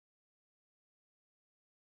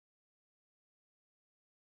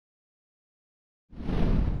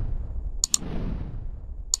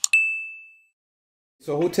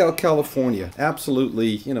So Hotel California, absolutely,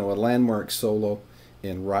 you know, a landmark solo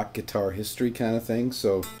in rock guitar history kind of thing.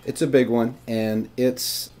 So it's a big one, and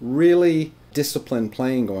it's really disciplined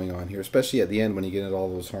playing going on here, especially at the end when you get into all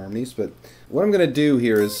those harmonies. But what I'm going to do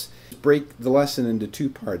here is break the lesson into two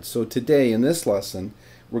parts. So today in this lesson,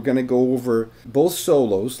 we're going to go over both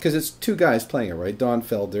solos, because it's two guys playing it, right? Don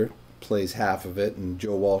Felder plays half of it, and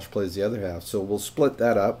Joe Walsh plays the other half. So we'll split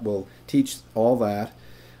that up. We'll teach all that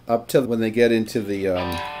up till when they get into the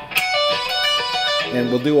and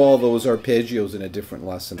we'll do all those arpeggios in a different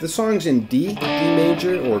lesson. The song's in D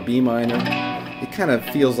major or B minor. It kind of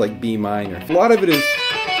feels like B minor. A lot of it is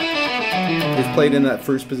played in that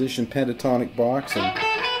first position pentatonic box and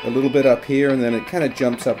a little bit up here, and then it kind of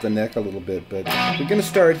jumps up the neck a little bit. But we're going to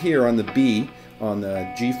start here on the B on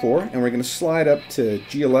the G4, and we're going to slide up to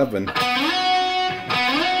G11,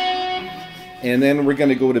 and then we're going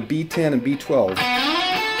to go to B10 and B12.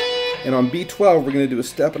 And on B12, we're going to do a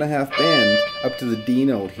step and a half bend up to the D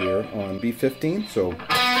note here on B15. So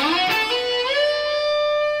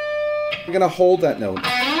we're going to hold that note.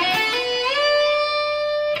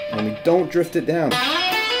 And we don't drift it down.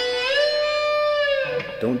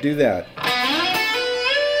 Don't do that.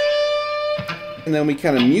 And then we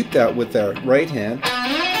kind of mute that with our right hand.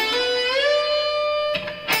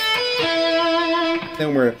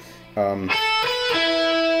 Then we're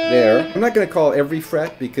there. I'm not going to call every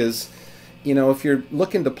fret because, you know, if you're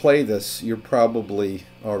looking to play this, you probably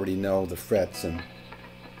already know the frets, and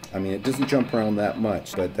I mean it doesn't jump around that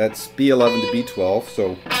much, but that's B11 to B12.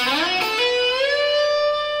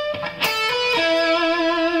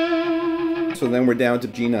 So then we're down to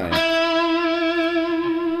G9,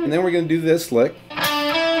 and then we're going to do this lick.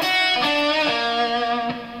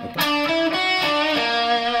 Okay.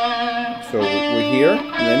 So we're here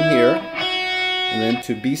and then here, and then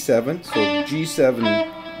to B7, so G7,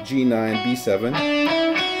 G9, B7,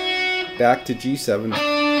 back to G7,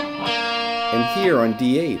 and here on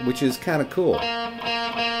D8, which is kind of cool,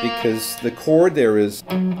 because the chord there is,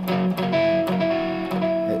 it's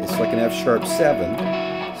like an F sharp 7,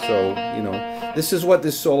 so, you know, this is what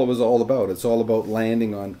this solo is all about. It's all about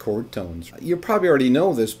landing on chord tones. You probably already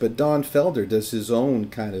know this, but Don Felder does his own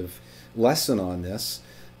kind of lesson on this.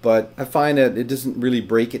 But I find that it doesn't really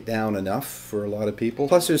break it down enough for a lot of people.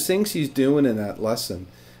 Plus there's things he's doing in that lesson.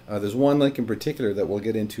 There's one lick in particular that we'll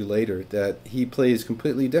get into later that he plays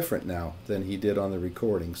completely different now than he did on the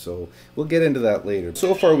recording. So we'll get into that later.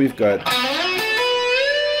 So far we've got...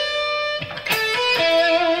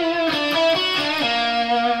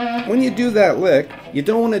 When you do that lick, you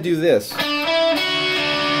don't want to do this.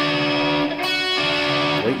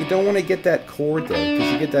 Right? You don't want to get that chord there,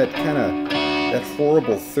 because you get that kind of... that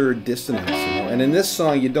horrible third dissonance, you know. And in this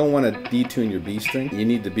song, you don't want to detune your B string. You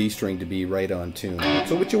need the B string to be right on tune.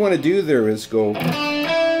 So what you want to do there is go, you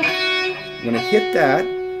want to hit that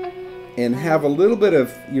and have a little bit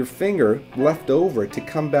of your finger left over to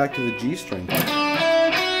come back to the G string. Kind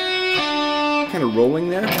of rolling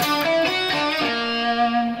there.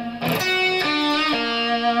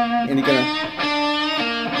 And you're going to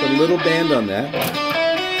put a little bend on that.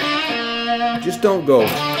 Just don't go.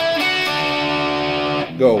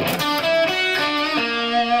 Go.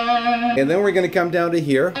 And then we're going to come down to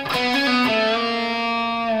here.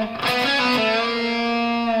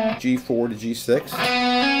 G4 to G6.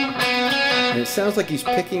 And it sounds like he's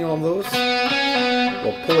picking on those.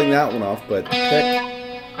 Well, pulling that one off, but pick,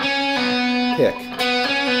 pick.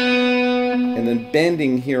 And then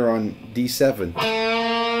bending here on D7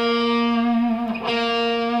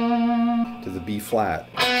 to the B flat.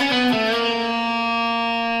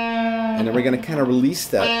 And then we're going to kind of release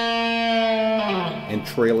that and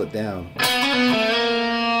trail it down.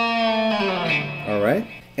 Alright?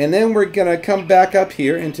 And then we're going to come back up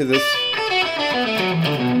here into this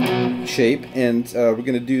shape, and we're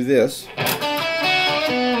going to do this.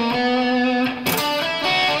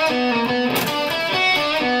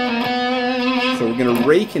 So we're going to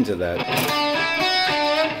rake into that.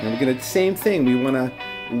 And we're going to, same thing, we want to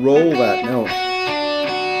roll that note.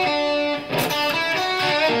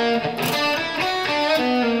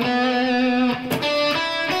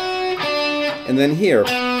 And then here,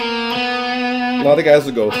 a lot of guys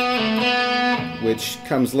will go, which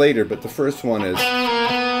comes later, but the first one is,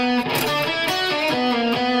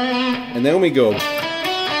 and then we go.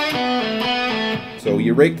 So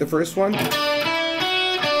you rake the first one,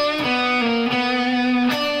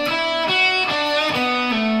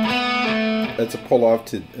 that's a pull off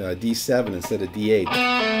to D7 instead of D8.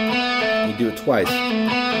 You do it twice.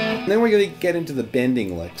 And then we're going to get into the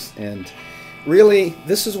bending licks, and really,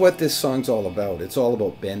 this is what this song's all about. It's all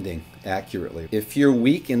about bending accurately. If you're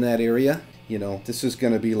weak in that area, You know, this is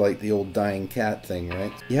going to be like the old dying cat thing,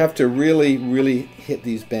 right? You have to really, really hit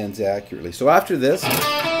these bends accurately. So after this,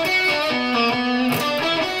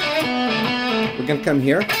 we're going to come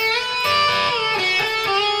here.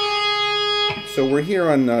 So we're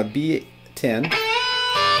here on B10,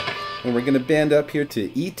 and we're going to bend up here to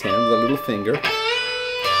E10 with a little finger,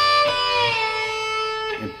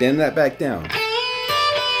 and bend that back down.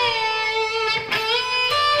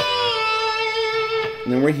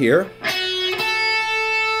 And then we're here,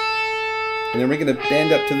 and then we're going to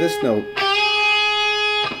bend up to this note.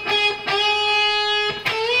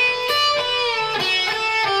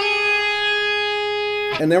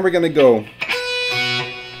 And then we're going to go,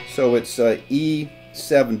 so it's E7,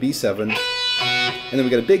 B7, and then we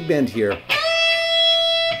got a big bend here.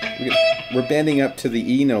 We're bending up to the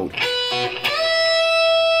E note.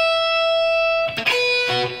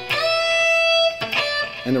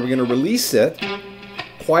 And then we're going to release it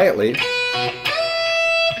quietly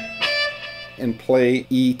and play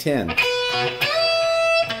E10.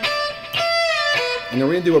 And then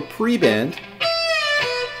we're going to do a pre-bend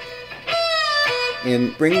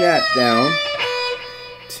and bring that down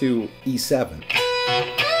to E7.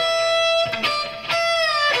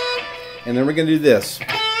 And then we're going to do this.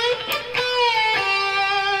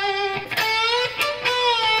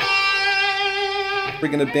 We're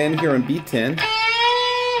going to bend here on B10,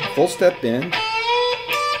 full step bend,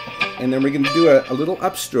 and then we're going to do a little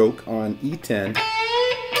upstroke on E10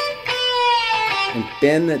 and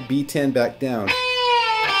bend that B10 back down.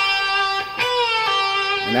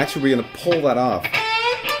 And actually we're going to pull that off.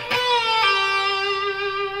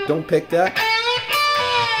 Don't pick that.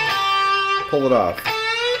 Pull it off.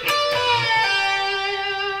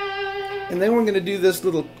 And then we're going to do this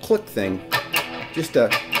little click thing. Just a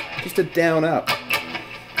down up.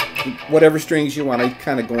 Whatever strings you want. I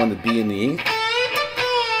kind of go on the B and the E.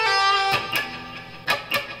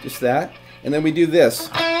 Just that. And then we do this.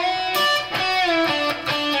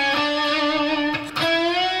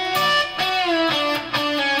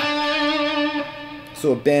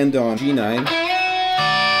 So a bend on G9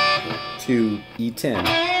 to E10.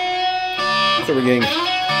 So we're getting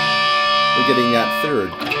that third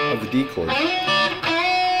of the D chord.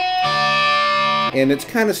 And it's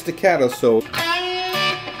kind of staccato, so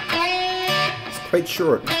it's quite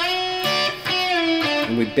short.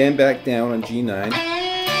 And we bend back down on G9.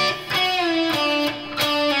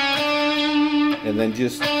 And then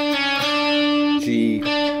just G7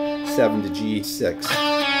 to G6.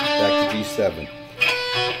 Back to G7.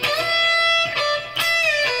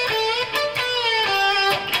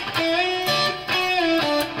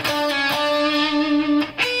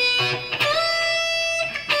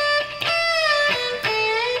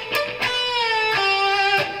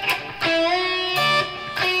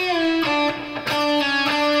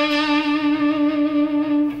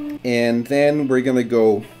 And then we're going to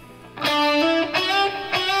go,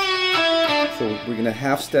 so we're going to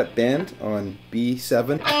half step bend on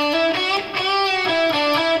B7.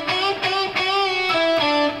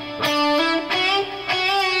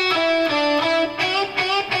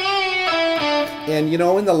 And you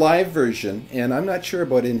know, in the live version, and I'm not sure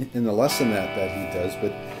about in the lesson that he does,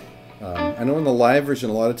 but I know in the live version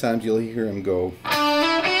a lot of times you'll hear him go,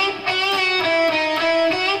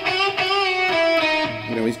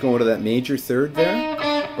 you know, he's going to that major third there,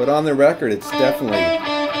 but on the record it's definitely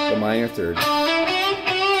the minor third.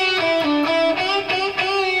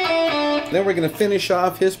 Then we're going to finish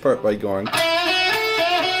off his part by going up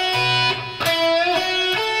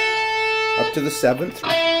to the 7th,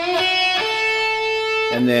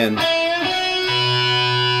 and then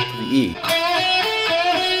to the E.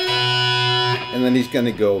 And then he's going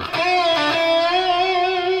to go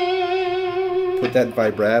put that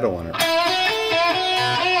vibrato on it.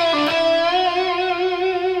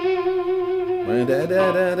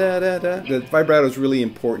 The vibrato is really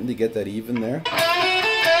important to get that even there.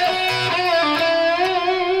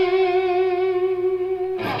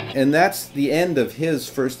 And that's the end of his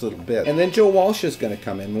first little bit. And then Joe Walsh is going to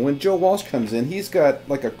come in. When Joe Walsh comes in, he's got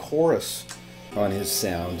like a chorus on his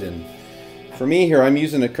sound. And for me here, I'm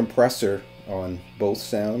using a compressor on both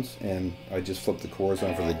sounds, and I just flip the chorus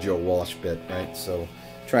on for the Joe Walsh bit, right? So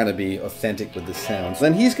trying to be authentic with the sounds.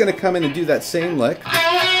 Then he's going to come in and do that same lick.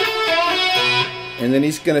 And then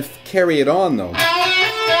he's going to carry it on, though.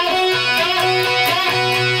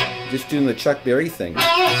 Just doing the Chuck Berry thing.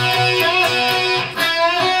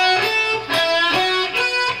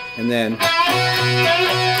 And then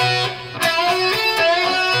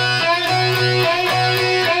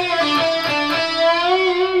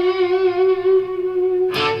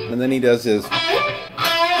he does his.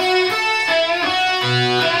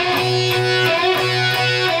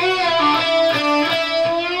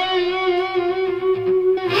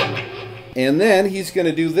 And then he's going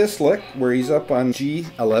to do this lick where he's up on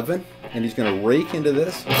G11 and he's going to rake into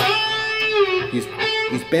this. He's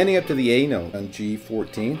bending up to the A note on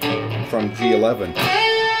G14 from G11.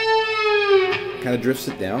 Kind of drifts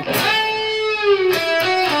it down.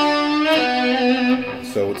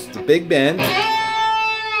 So it's the big bend.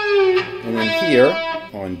 And then here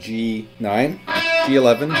on G9,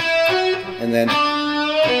 G11, and then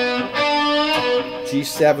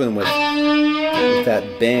G7 with that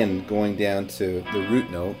bend going down to the root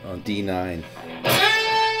note on D9.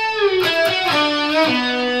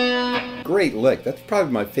 Great lick. That's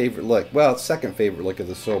probably my favorite lick. Well, it's second favorite lick of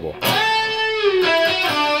the solo.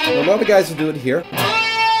 A lot of guys will do it here.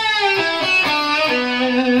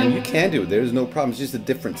 And you can do it. There's no problem. It's just a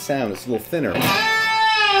different sound. It's a little thinner.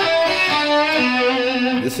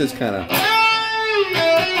 This is kind of...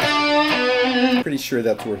 pretty sure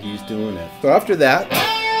that's where he's doing it. So after that,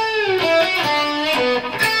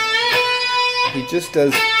 he just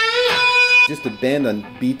does just a bend on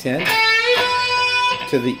B10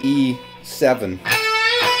 to the E7.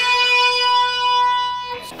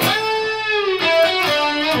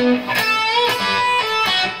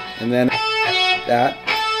 And then that.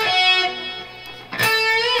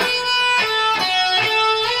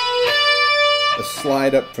 A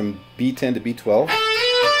slide up from B10 to B12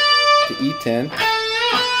 to E10.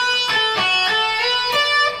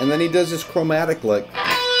 And then he does this chromatic lick.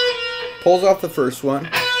 Pulls off the first one.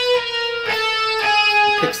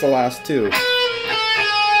 Picks the last two.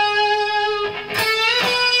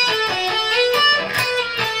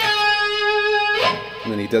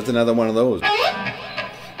 And then he does another one of those.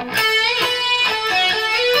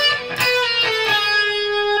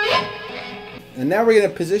 And now we're going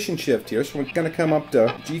to position shift here. So we're going to come up to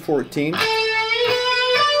G14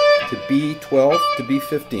 to B12 to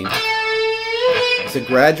B15. It's a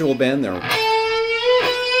gradual bend there.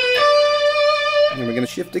 And we're going to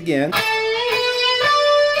shift again.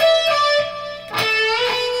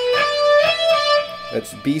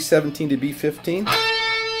 That's B17 to B15.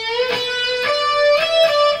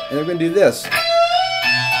 And we're going to do this.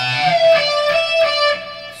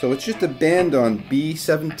 So it's just a bend on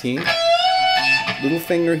B17. Little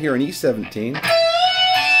finger here on E17.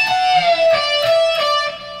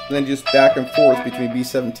 And then just back and forth between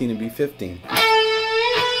B17 and B15.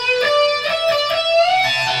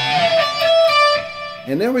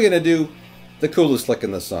 And then we're going to do the coolest lick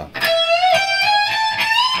in the song.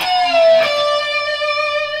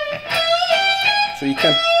 So you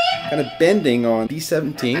kind of bending on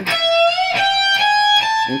B17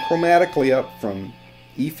 and chromatically up from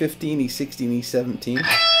E15, E16, E17.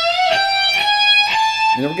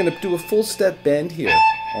 And then we're going to do a full step bend here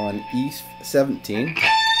on E17.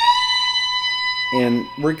 And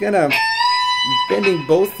we're going to bending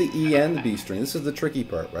both the E and the B string. This is the tricky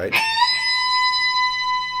part, right?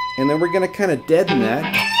 And then we're going to kind of deaden that.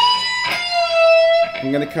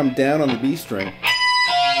 I'm going to come down on the B string.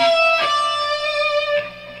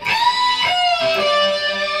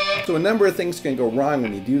 So a number of things can go wrong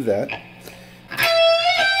when you do that.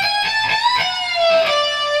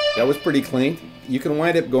 That was pretty clean. You can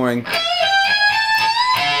wind up going,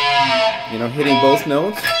 you know, hitting both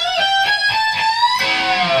notes.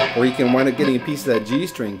 Or you can wind up getting a piece of that G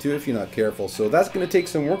string too if you're not careful. So that's going to take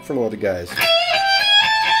some work for a lot of guys.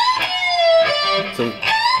 So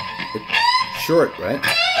it's short, right?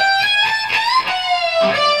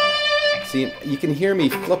 See, you can hear me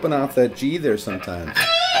flipping off that G there sometimes.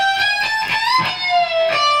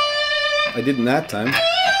 I didn't that time.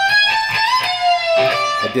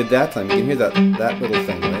 I did that time. You can hear that little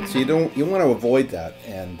thing, right? So you want to avoid that,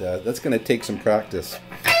 and that's going to take some practice.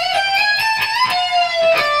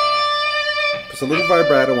 Just a little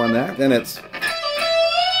vibrato on that. Then it's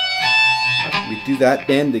we do that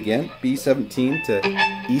bend again, B17 to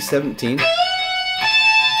E17,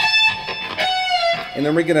 and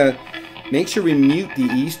then we're going to make sure we mute the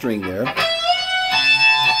E string there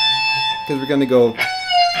because we're going to go,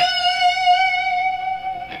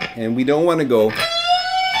 and we don't want to go.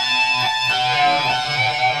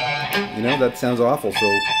 You know, that sounds awful,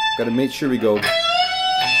 so got to make sure we go,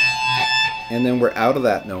 and then we're out of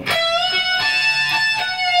that note.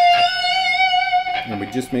 And we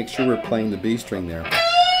just make sure we're playing the B string there.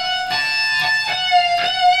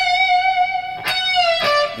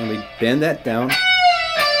 And we bend that down.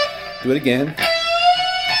 Do it again.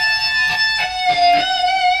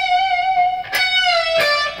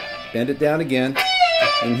 Bend it down again.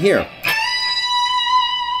 And here,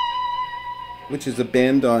 which is a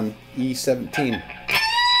bend on E17.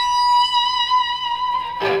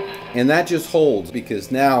 And that just holds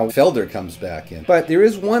because now Felder comes back in. But there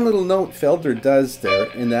is one little note Felder does there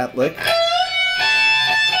in that lick.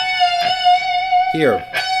 Here.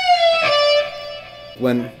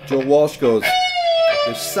 When Joe Walsh goes,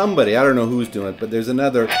 there's somebody, I don't know who's doing it, but there's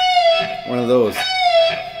another one of those.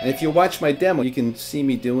 And if you watch my demo, you can see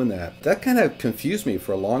me doing that. That kind of confused me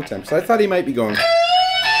for a long time. So I thought he might be going,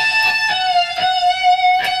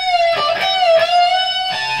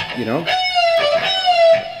 you know?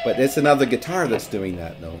 But it's another guitar that's doing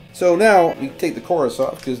that note. So now we take the chorus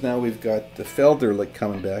off because now we've got the Felder lick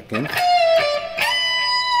coming back in.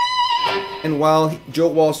 And while Joe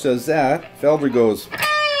Walsh does that, Felder goes.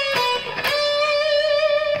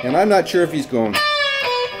 And I'm not sure if he's going.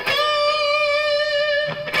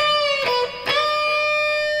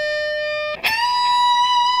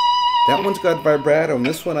 That one's got vibrato, and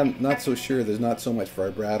this one I'm not so sure. There's not so much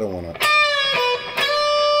vibrato on it.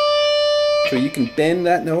 So you can bend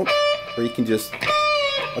that note, or you can just,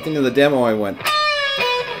 I think in the demo I went, and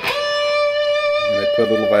I put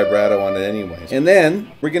a little vibrato on it anyways. And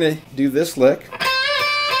then we're going to do this lick.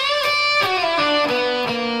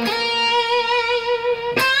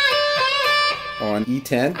 On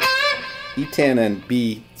E10, E10 and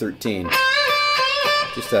B13.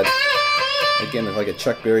 Just that, again, like a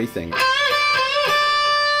Chuck Berry thing.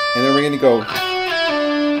 And then we're going to go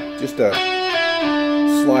just a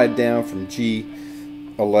slide down from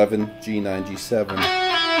G11, G9, G7.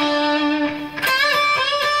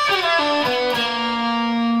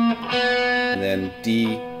 And then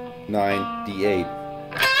D9, D8.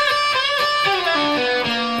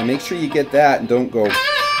 And make sure you get that and don't go.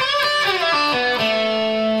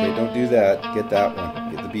 Okay, don't do that. Get that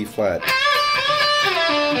one. Get the B flat.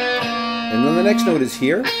 And then the next note is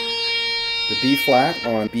here. The B flat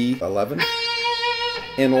on B11.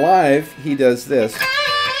 And live, he does this.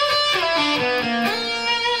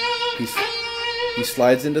 He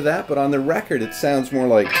slides into that, but on the record it sounds more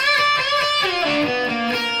like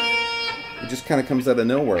it just kind of comes out of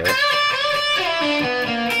nowhere.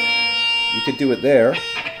 You could do it there.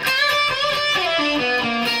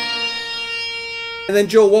 And then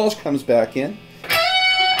Joe Walsh comes back in.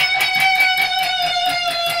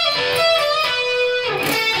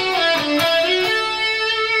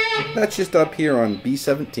 That's just up here on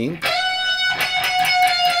B17.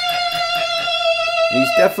 And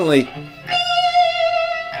he's definitely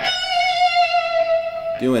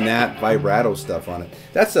doing that vibrato stuff on it.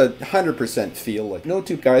 That's 100% feel. Like no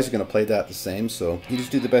two guys are going to play that the same, so you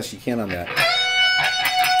just do the best you can on that.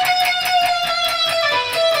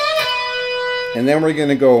 And then we're going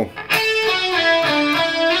to go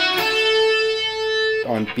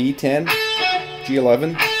on B10,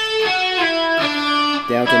 G11,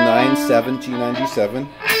 down to 9, 7, G9, G7,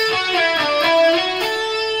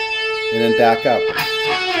 and then back up.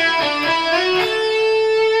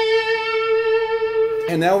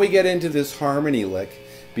 And now we get into this harmony lick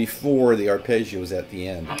before the arpeggios at the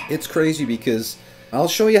end. It's crazy because I'll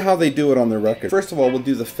show you how they do it on the record. First of all, we'll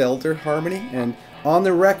do the Felder harmony, and on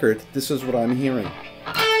the record, this is what I'm hearing.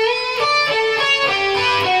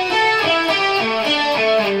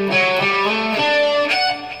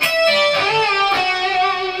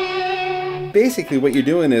 Basically, what you're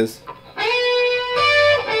doing is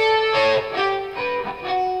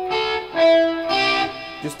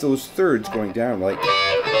just those thirds going down, like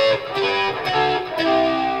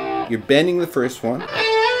you're bending the first one,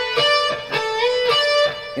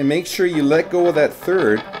 and make sure you let go of that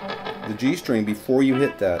third, the G string, before you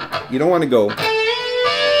hit that. You don't want to go.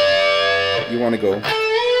 You want to go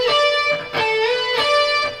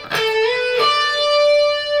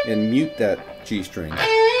and mute that G string.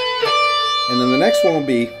 And then the next one will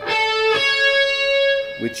be,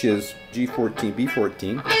 which is G14,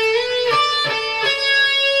 B14.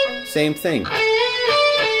 Same thing.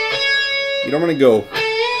 You don't want to go.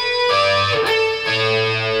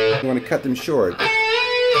 You want to cut them short.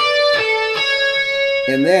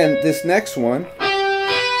 And then this next one,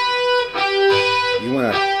 you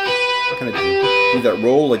want to kind of do that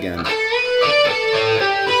roll again.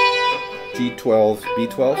 G12,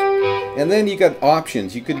 B12. And then you got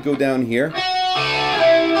options. You could go down here.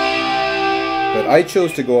 But I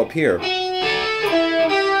chose to go up here.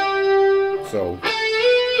 So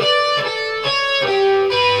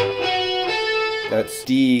that's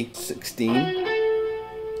D16,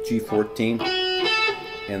 G14,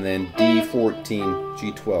 and then D14,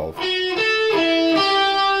 G12.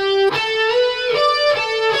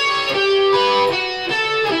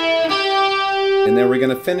 And then we're going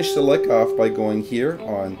to finish the lick off by going here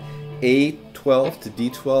on A12 to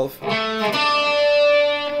D12,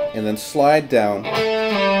 and then slide down.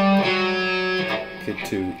 Okay, it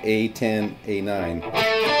to A10, A9.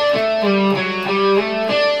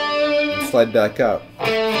 And slide back up.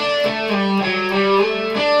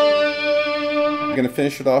 I'm going to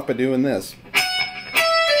finish it off by doing this.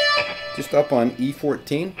 Just up on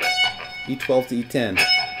E14, E12 to E10.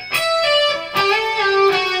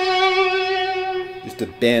 Just a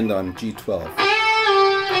bend on G12.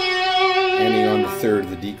 Ending on the third of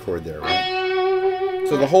the D chord there, right?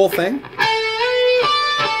 So the whole thing.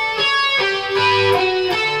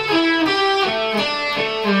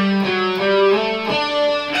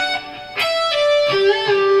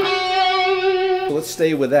 So let's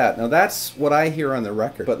stay with that. Now that's what I hear on the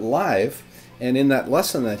record. But live, and in that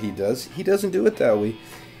lesson that he doesn't do it that way.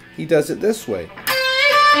 He does it this way.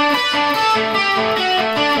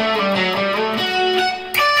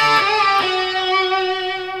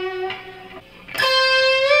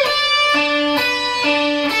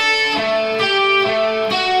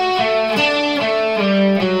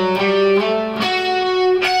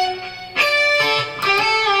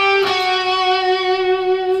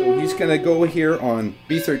 Going to go here on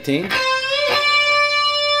B13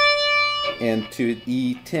 and to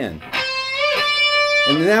E10,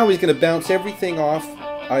 and now he's going to bounce everything off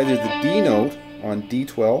either the D note on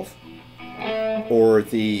D12 or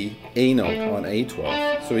the A note on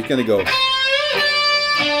A12. So he's going to go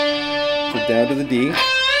down to the D,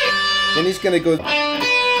 then he's going to go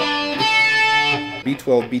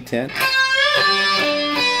B12, B10.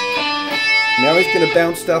 Now he's going to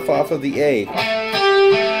bounce stuff off of the A.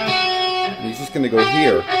 He's just going to go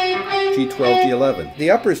here, G12, G11. The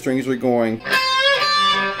upper strings are going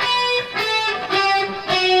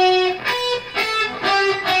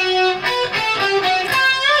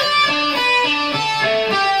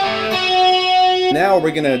now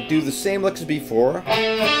we're going to do the same licks as before, but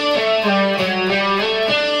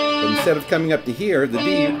instead of coming up to here, the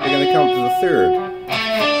D, we're going to come to the third.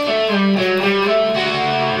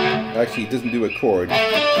 Actually, it doesn't do a chord.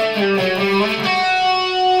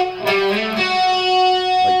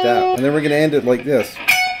 That. And then we're going to end it like this.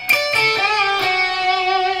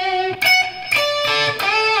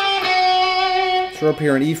 So we're up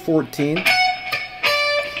here on E14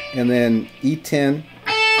 and then E10,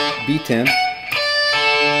 B10,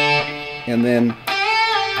 and then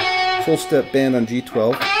full step bend on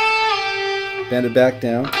G12, bend it back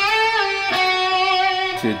down to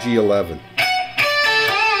G11.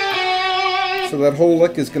 So that whole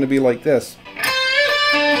lick is going to be like this.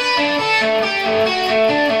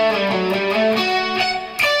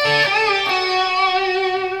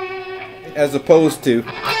 As opposed to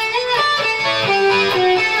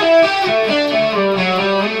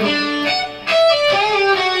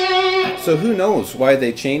so who knows why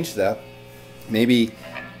they changed that? Maybe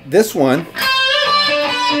this one,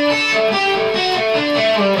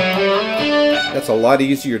 that's a lot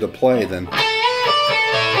easier to play than,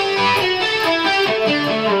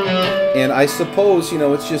 and I suppose, you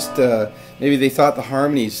know, it's just maybe they thought the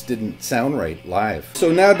harmonies didn't sound right live.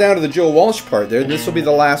 So now down to the Joe Walsh part there. This will be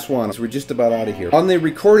the last one, so we're just about out of here. On the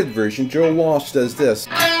recorded version, Joe Walsh does this.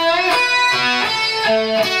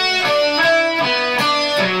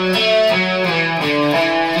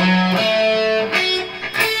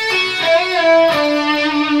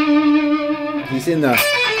 He's in the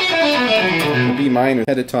B minor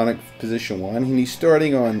pentatonic position 1, and he's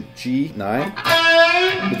starting on G9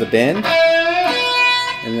 with a bend,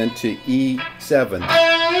 and then to E7,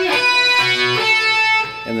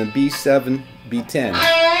 and then B7, B10,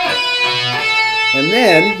 and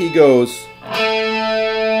then he goes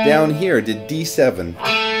down here to D7,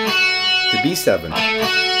 to B7,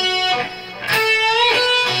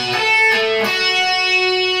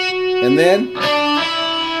 and then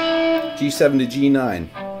G7 to G9,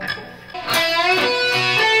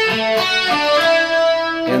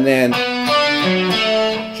 and then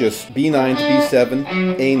just B9 to B7,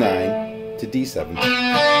 A9 to D7.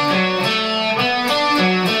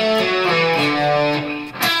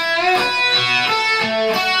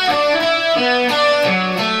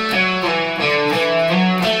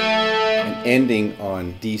 And ending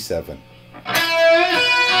on D7.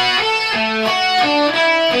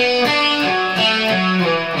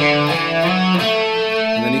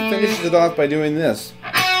 And then he finishes it off by doing this.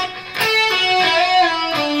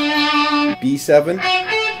 B7,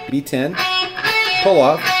 B10, pull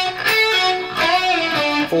off,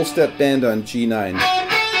 full step bend on G9,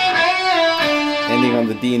 ending on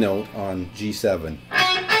the D note on G7.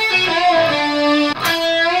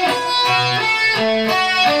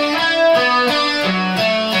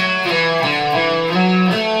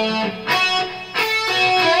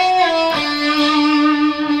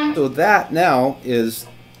 So that now is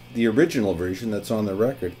the original version that's on the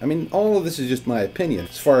record. I mean, all of this is just my opinion,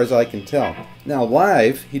 as far as I can tell. Now,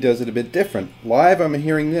 live, he does it a bit different. Live, I'm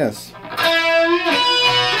hearing this.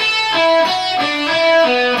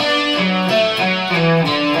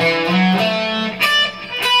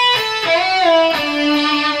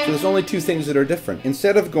 So there's only two things that are different.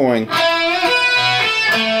 Instead of doing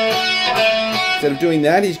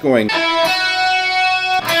that, he's going.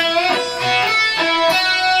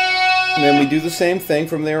 And then we do the same thing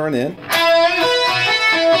from there on in.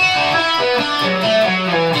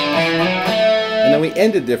 And then we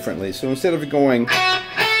end it differently. So instead of going,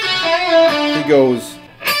 he goes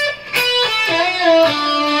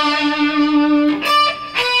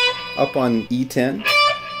up on E10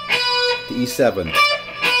 to E7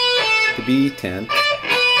 to B10.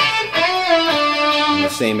 And the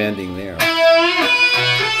same ending there.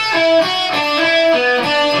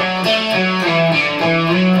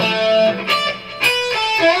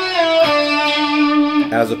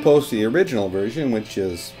 As opposed to the original version, which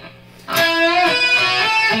is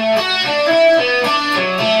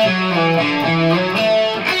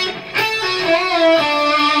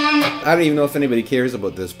I don't even know if anybody cares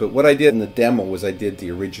about this, but what I did in the demo was I did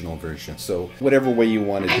the original version. So whatever way you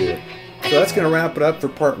want to do it. So that's going to wrap it up for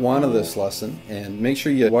part 1 of this lesson, and make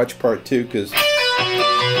sure you watch part 2, because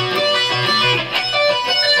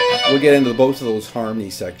we'll get into both of those harmony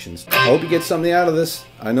sections. I hope you get something out of this.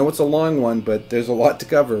 I know it's a long one, but there's a lot to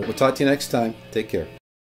cover. We'll talk to you next time. Take care.